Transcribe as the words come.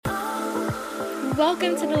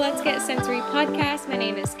Welcome to the Let's Get Sensory podcast. My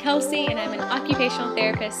name is Kelsey, and I'm an occupational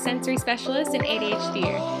therapist, sensory specialist, and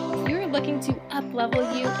ADHDer. If you're looking to up-level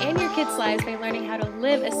you and your kids' lives by learning how to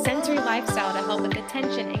live a sensory lifestyle to help with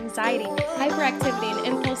attention, anxiety, hyperactivity,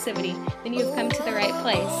 and impulsivity, then you've come to the right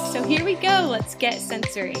place. So here we go. Let's get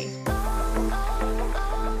sensory.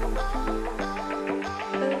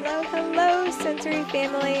 Hello, sensory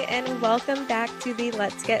family, and welcome back to the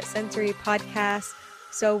Let's Get Sensory podcast.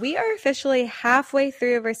 So we are officially halfway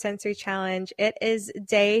through of our sensory challenge. It is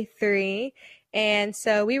day 3. And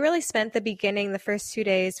so we really spent the first 2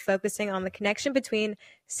 days, focusing on the connection between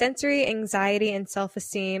sensory, anxiety, and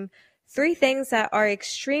self-esteem. 3 things that are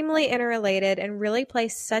extremely interrelated and really play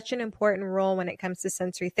such an important role when it comes to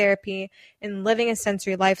sensory therapy and living a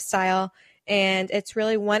sensory lifestyle. And it's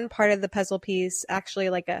really one part of the puzzle piece, actually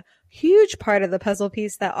like a huge part of the puzzle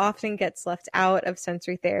piece that often gets left out of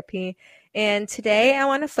sensory therapy. And today I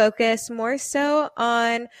want to focus more so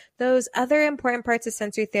on those other important parts of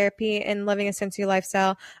sensory therapy and living a sensory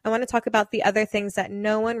lifestyle. I want to talk about the other things that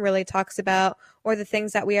no one really talks about, or the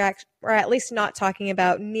things that we are at least not talking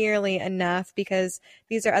about nearly enough, because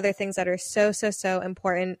these are other things that are so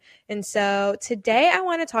important. And so today I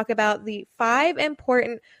want to talk about the 5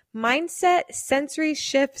 important mindset sensory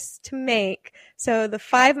shifts to make. So the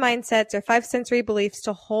 5 mindsets or 5 sensory beliefs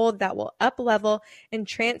to hold that will up-level and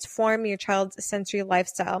transform your child's sensory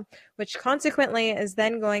lifestyle, which consequently is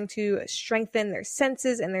then going to strengthen their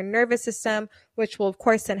senses and their nervous system, which will of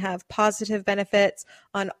course then have positive benefits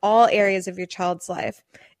on all areas of your child's life.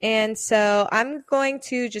 And so I'm going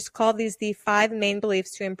to just call these the 5 main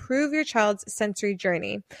beliefs to improve your child's sensory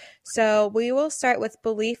journey. So we will start with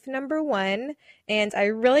belief number 1. And I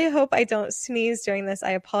really hope I don't sneeze during this.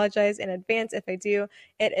 I apologize in advance if I do.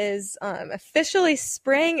 It is officially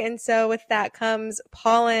spring, and so with that comes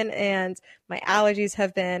pollen, and my allergies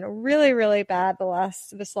have been really bad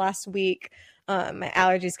this last week. My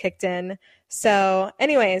allergies kicked in. So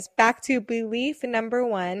anyways, back to belief number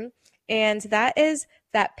 1, and that is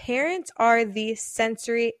that parents are the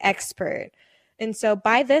sensory expert. And so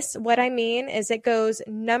by this, what I mean is it goes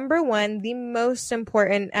number 1, the most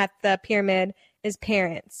important at the pyramid is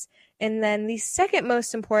parents. And then the second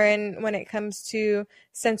most important when it comes to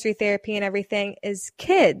sensory therapy and everything is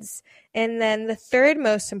kids. And then the third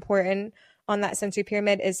most important on that sensory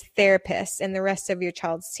pyramid is therapists and the rest of your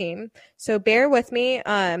child's team. So bear with me.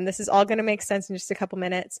 This is all going to make sense in just a couple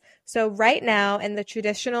minutes. So right now in the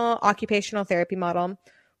traditional occupational therapy model,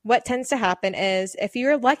 what tends to happen is if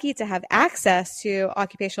you're lucky to have access to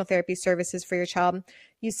occupational therapy services for your child,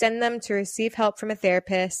 you send them to receive help from a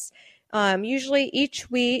therapist, usually each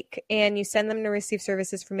week, and you send them to receive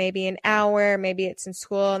services for maybe an hour. Maybe it's in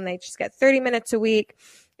school and they just get 30 minutes a week.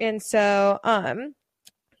 And so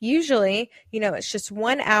usually, it's just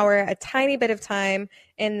 1 hour, a tiny bit of time,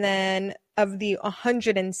 and then of the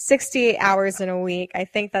 168 hours in a week, I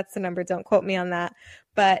think that's the number, don't quote me on that,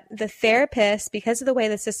 but the therapist, because of the way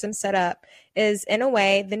the system's set up, is in a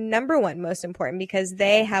way the number 1 most important, because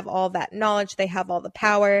they have all that knowledge, they have all the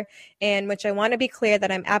power, and which I want to be clear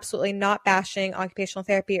that I'm absolutely not bashing occupational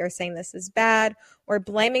therapy or saying this is bad or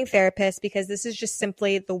blaming therapists, because this is just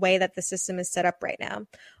simply the way that the system is set up right now.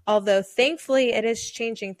 Although thankfully it is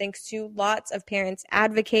changing thanks to lots of parents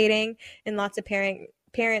advocating and lots of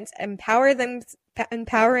parents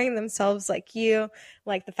empowering themselves, like you,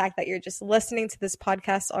 like the fact that you're just listening to this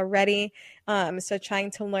podcast already. So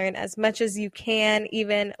trying to learn as much as you can,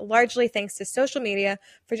 even largely thanks to social media,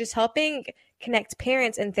 for just helping connect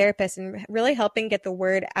parents and therapists and really helping get the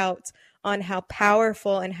word out on how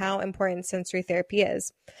powerful and how important sensory therapy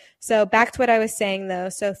is. So back to what I was saying though.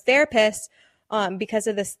 So therapists, because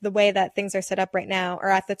of this, the way that things are set up right now, are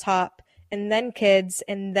at the top, and then kids,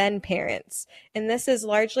 and then parents. And this is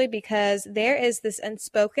largely because there is this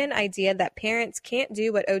unspoken idea that parents can't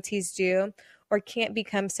do what OTs do or can't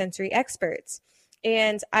become sensory experts.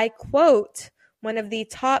 And I quote one of the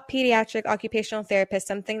top pediatric occupational therapists,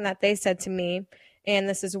 something that they said to me, and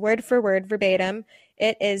this is word for word, verbatim: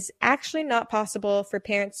 it is actually not possible for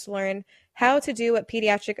parents to learn how to do what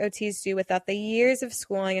pediatric OTs do without the years of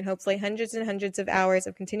schooling and hopefully hundreds and hundreds of hours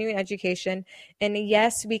of continuing education. And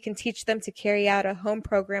yes, we can teach them to carry out a home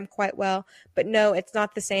program quite well, but no, it's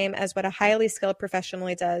not the same as what a highly skilled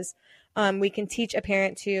professional does. We can teach a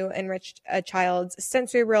parent to enrich a child's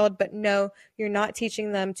sensory world, but no, you're not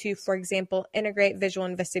teaching them to, for example, integrate visual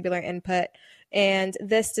and vestibular input. And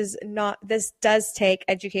this does take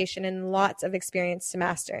education and lots of experience to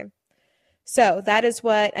master. So that is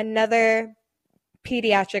what another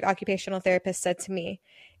pediatric occupational therapist said to me.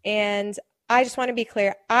 And I just want to be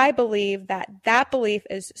clear. I believe that that belief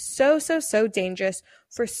is so, so, so dangerous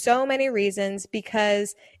for so many reasons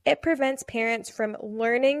because it prevents parents from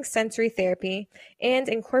learning sensory therapy and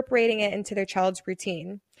incorporating it into their child's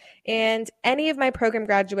routine. And any of my program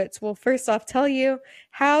graduates will first off tell you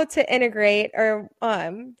how to integrate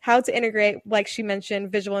like she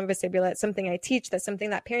mentioned, visual and vestibular. It's something I teach. That's something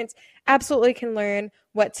that parents absolutely can learn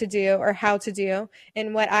what to do or how to do,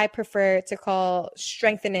 and what I prefer to call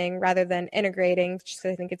strengthening rather than integrating, just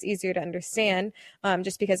because I think it's easier to understand,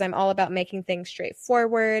 just because I'm all about making things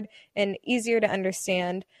straightforward and easier to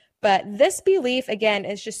understand. But this belief, again,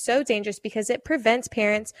 is just so dangerous because it prevents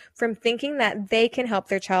parents from thinking that they can help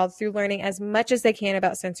their child through learning as much as they can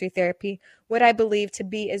about sensory therapy, what I believe to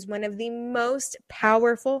be is one of the most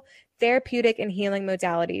powerful therapeutic and healing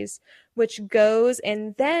modalities, which goes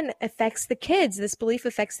and then affects the kids. This belief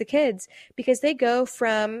affects the kids because they go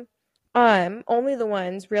from only the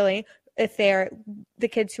ones really, if they're the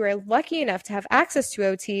kids who are lucky enough to have access to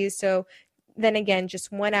OTs. So then again,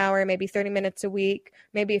 just 1 hour, maybe 30 minutes a week.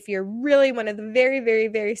 Maybe if you're really one of the very, very,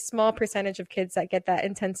 very small percentage of kids that get that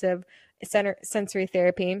intensive sensory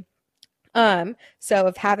therapy. So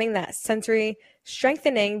of having that sensory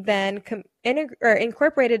strengthening then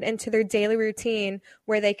incorporated into their daily routine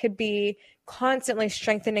where they could be constantly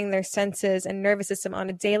strengthening their senses and nervous system on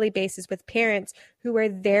a daily basis with parents who are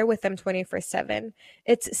there with them 24/7.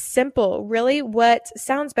 It's simple. Really, what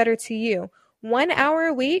sounds better to you? 1 hour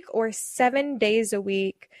a week or 7 days a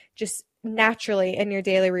week, just naturally in your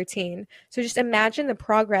daily routine. So just imagine the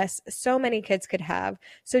progress so many kids could have.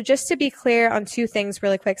 So just to be clear on two things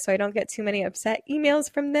really quick, so I don't get too many upset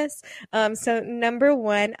emails from this. So number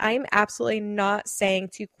one, I'm absolutely not saying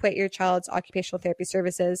to quit your child's occupational therapy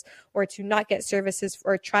services or to not get services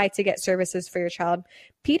or try to get services for your child.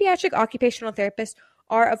 Pediatric occupational therapists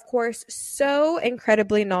are, of course, so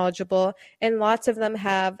incredibly knowledgeable, and lots of them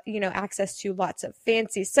have, access to lots of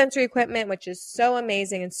fancy sensory equipment, which is so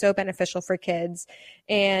amazing and so beneficial for kids.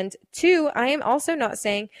 And two, I am also not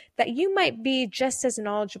saying that you might be just as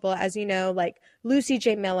knowledgeable as, like Lucy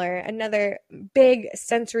J. Miller, another big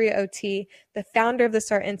sensory OT, the founder of the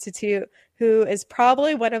START Institute, who is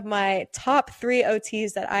probably one of my top 3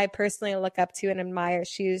 OTs that I personally look up to and admire.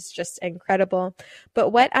 She's just incredible. But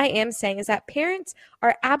what I am saying is that parents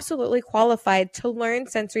are absolutely qualified to learn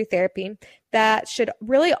sensory therapy. That should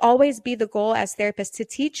really always be the goal as therapists, to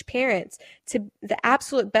teach parents to the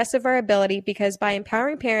absolute best of our ability, because by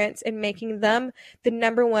empowering parents and making them the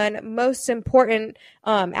number one most important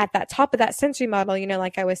at that top of that sensory model,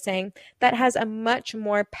 like I was saying, that has a much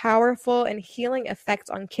more powerful and healing effect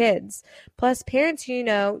on kids. Plus, parents, you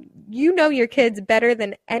know your kids better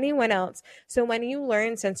than anyone else. So when you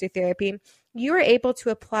learn sensory therapy, you are able to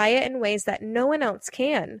apply it in ways that no one else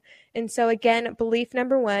can. And so again, belief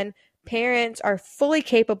number one, parents are fully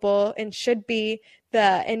capable and should be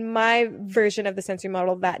in my version of the sensory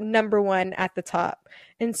model, that number one at the top.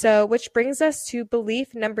 And so, which brings us to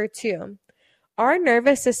belief number two. Our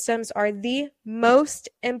nervous systems are the most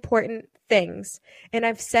important things. And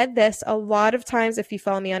I've said this a lot of times if you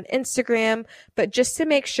follow me on Instagram, but just to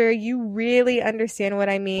make sure you really understand what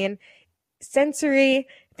I mean, sensory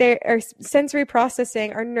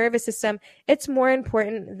processing, our nervous system, it's more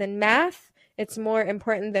important than math. It's more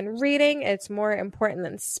important than reading. It's more important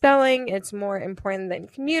than spelling. It's more important than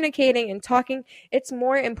communicating and talking. It's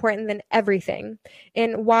more important than everything.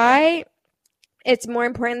 And why it's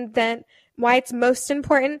most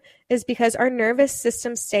important is because our nervous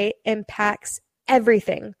system state impacts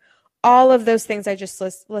everything. All of those things I just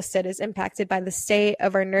listed is impacted by the state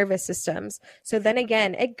of our nervous systems. So then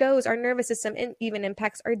again, our nervous system even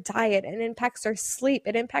impacts our diet, it impacts our sleep,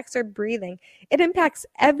 it impacts our breathing, it impacts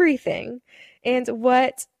everything. And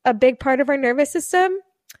what a big part of our nervous system?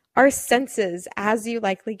 Our senses, as you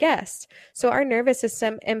likely guessed. So our nervous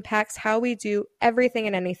system impacts how we do everything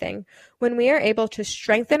and anything. When we are able to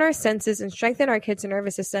strengthen our senses and strengthen our kids'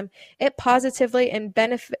 nervous system, it positively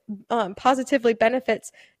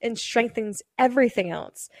benefits and strengthens everything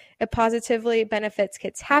else. It positively benefits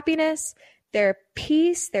kids' happiness, their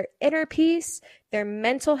peace, their inner peace, their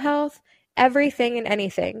mental health, everything and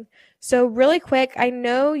anything. So really quick, I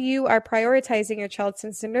know you are prioritizing your child's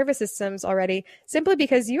sense and nervous systems already, simply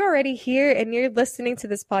because you're already here and you're listening to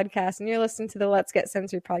this podcast and you're listening to the Let's Get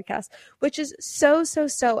Sensory podcast, which is so, so,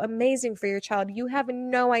 so amazing for your child. You have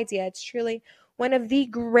no idea. It's truly one of the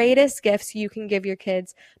greatest gifts you can give your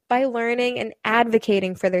kids by learning and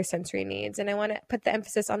advocating for their sensory needs. And I want to put the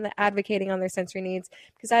emphasis on the advocating on their sensory needs,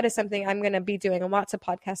 because that is something I'm going to be doing lots of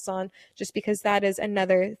podcasts on, just because that is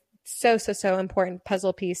another so important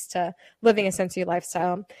puzzle piece to living a sensory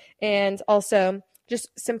lifestyle. And also just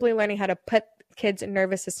simply learning how to put kids'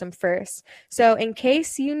 nervous system first. So in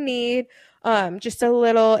case you need just a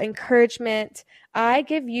little encouragement, I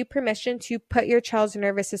give you permission to put your child's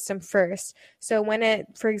nervous system first. So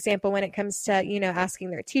for example, when it comes to, asking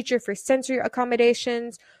their teacher for sensory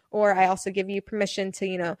accommodations, or I also give you permission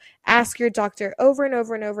to, ask your doctor over and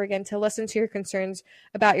over and over again to listen to your concerns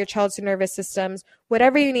about your child's nervous systems,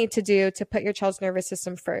 whatever you need to do to put your child's nervous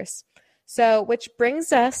system first. So, which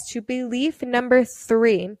brings us to belief number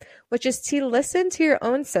 3, which is to listen to your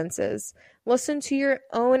own senses. Listen to your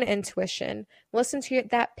own intuition. Listen to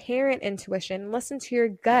that parent intuition. Listen to your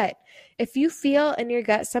gut. If you feel in your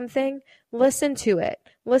gut something, listen to it.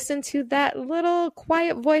 Listen to that little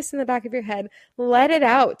quiet voice in the back of your head. Let it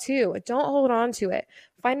out too. Don't hold on to it.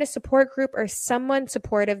 Find a support group or someone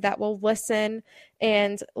supportive that will listen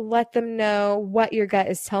and let them know what your gut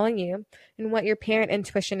is telling you and what your parent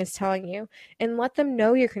intuition is telling you, and let them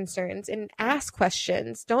know your concerns and ask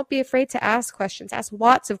questions. Don't be afraid to ask questions. Ask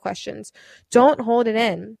lots of questions. Don't hold it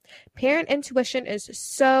in. Parent intuition is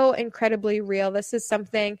so incredibly real. This is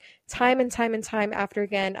something time and time and time after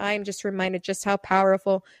again, I am just reminded just how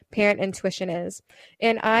powerful parent intuition is.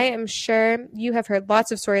 And I am sure you have heard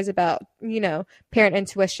lots of stories about, parent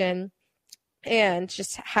intuition and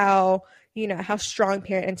just how strong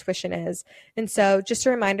parent intuition is. And so just a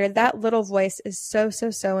reminder, that little voice is so, so,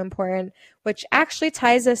 so important, which actually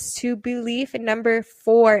ties us to belief number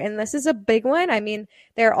 4. And this is a big one. I mean,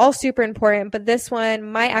 they're all super important, but this one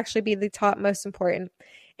might actually be the top most important.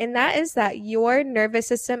 And that is that your nervous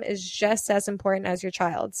system is just as important as your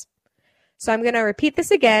child's. So I'm going to repeat this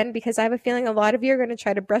again because I have a feeling a lot of you are going to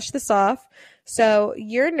try to brush this off. So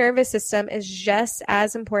your nervous system is just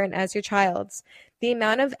as important as your child's. The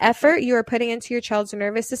amount of effort you are putting into your child's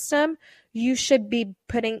nervous system, you should be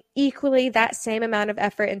putting equally that same amount of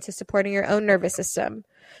effort into supporting your own nervous system.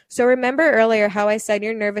 So remember earlier how I said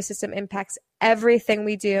your nervous system impacts everything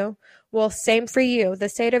we do? Well, same for you. The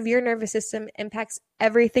state of your nervous system impacts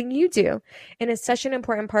everything you do. And it's such an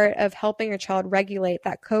important part of helping your child regulate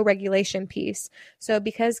that co-regulation piece. So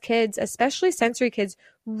because kids, especially sensory kids,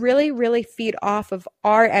 really, really feed off of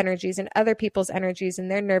our energies and other people's energies in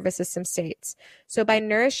their nervous system states. So by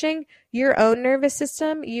nourishing your own nervous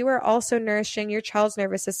system, you are also nourishing your child's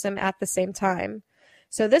nervous system at the same time.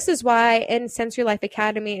 So this is why in Sensory Life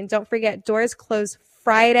Academy, and don't forget, doors close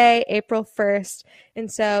Friday, April 1st.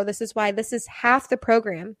 And so this is why this is half the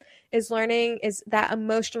program is that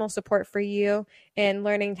emotional support for you and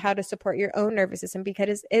learning how to support your own nervous system,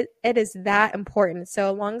 because it is that important. So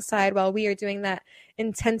alongside, while we are doing that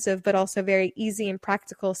intensive, but also very easy and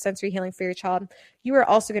practical sensory healing for your child, you are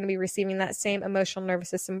also going to be receiving that same emotional nervous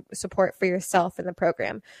system support for yourself in the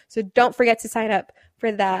program. So don't forget to sign up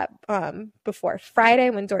for that before Friday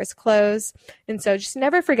when doors close. And so just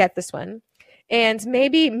never forget this one. And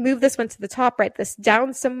maybe move this one to the top, write this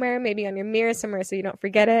down somewhere, maybe on your mirror somewhere so you don't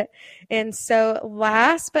forget it. And so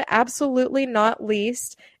last but absolutely not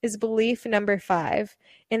least is belief number 5.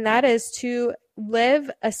 And that is to live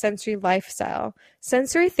a sensory lifestyle.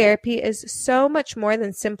 Sensory therapy is so much more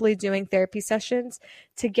than simply doing therapy sessions.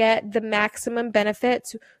 To get the maximum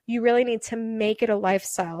benefits, you really need to make it a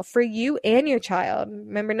lifestyle for you and your child.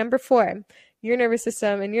 Remember, number 4. Your nervous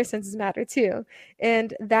system and your senses matter too.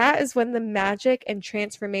 And that is when the magic and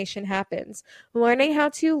transformation happens. Learning how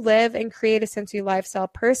to live and create a sensory lifestyle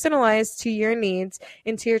personalized to your needs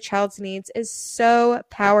and to your child's needs is so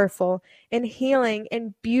powerful and healing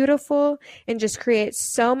and beautiful, and just creates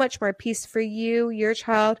so much more peace for you, your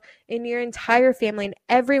child, and your entire family and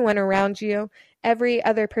everyone around you, every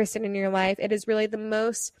other person in your life. It is really the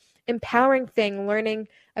most empowering thing, learning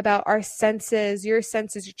about our senses, your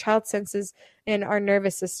child's senses, and our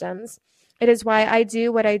nervous systems. It is why I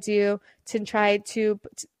do what I do, to try to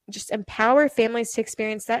just empower families to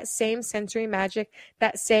experience that same sensory magic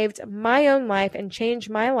that saved my own life and changed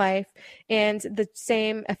my life, and the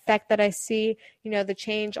same effect that I see, the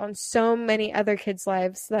change on so many other kids'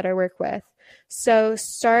 lives that I work with. So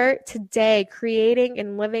start today creating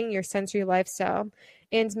and living your sensory lifestyle.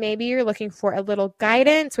 And maybe you're looking for a little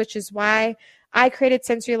guidance, which is why I created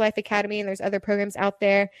Sensory Life Academy, and there's other programs out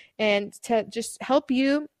there, and to just help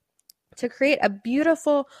you to create a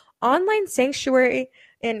beautiful online sanctuary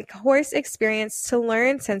and course experience to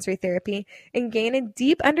learn sensory therapy and gain a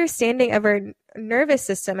deep understanding of our nervous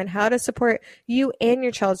system and how to support you and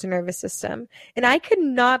your child's nervous system. And I could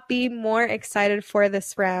not be more excited for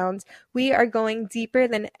this round. We are going deeper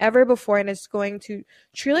than ever before, and it's going to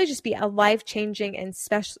truly just be a life-changing and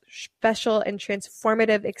special and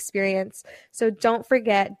transformative experience. So don't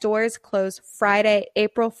forget, doors close Friday,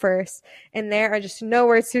 April 1st, and there are just no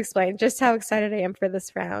words to explain just how excited I am for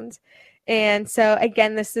this round. And so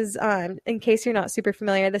again, this is, in case you're not super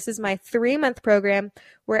familiar, this is my 3-month program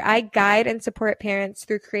where I guide and support parents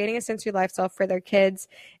through creating a sensory lifestyle for their kids.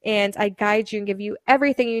 And I guide you and give you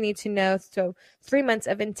everything you need to know. So 3 months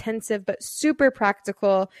of intensive but super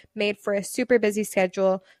practical, made for a super busy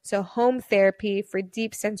schedule. So home therapy for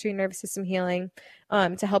deep sensory nervous system healing,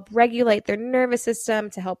 to help regulate their nervous system,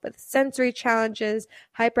 to help with sensory challenges,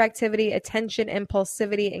 hyperactivity, attention,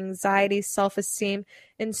 impulsivity, anxiety, self-esteem,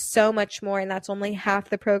 and so much more. And that's only half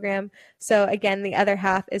the program. So again, the other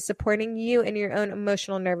half is supporting you in your own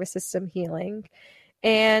emotional nervous system healing.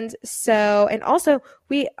 And also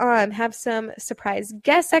we have some surprise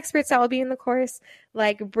guest experts that will be in the course,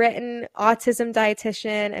 like Britton, autism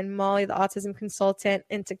dietitian, and Molly, the autism consultant,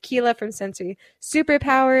 and Tequila from Sensory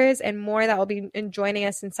Superpowers, and more that will be joining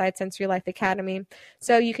us inside Sensory Life Academy.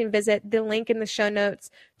 So you can visit the link in the show notes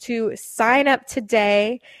to sign up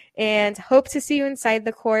today, and hope to see you inside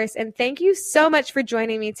the course. And thank you so much for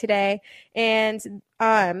joining me today, and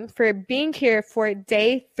for being here for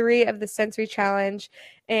day 3 of the Sensory Challenge.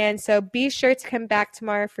 And so be sure to come back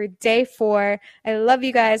tomorrow for day 4. I love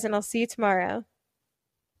you guys, and I'll see you tomorrow.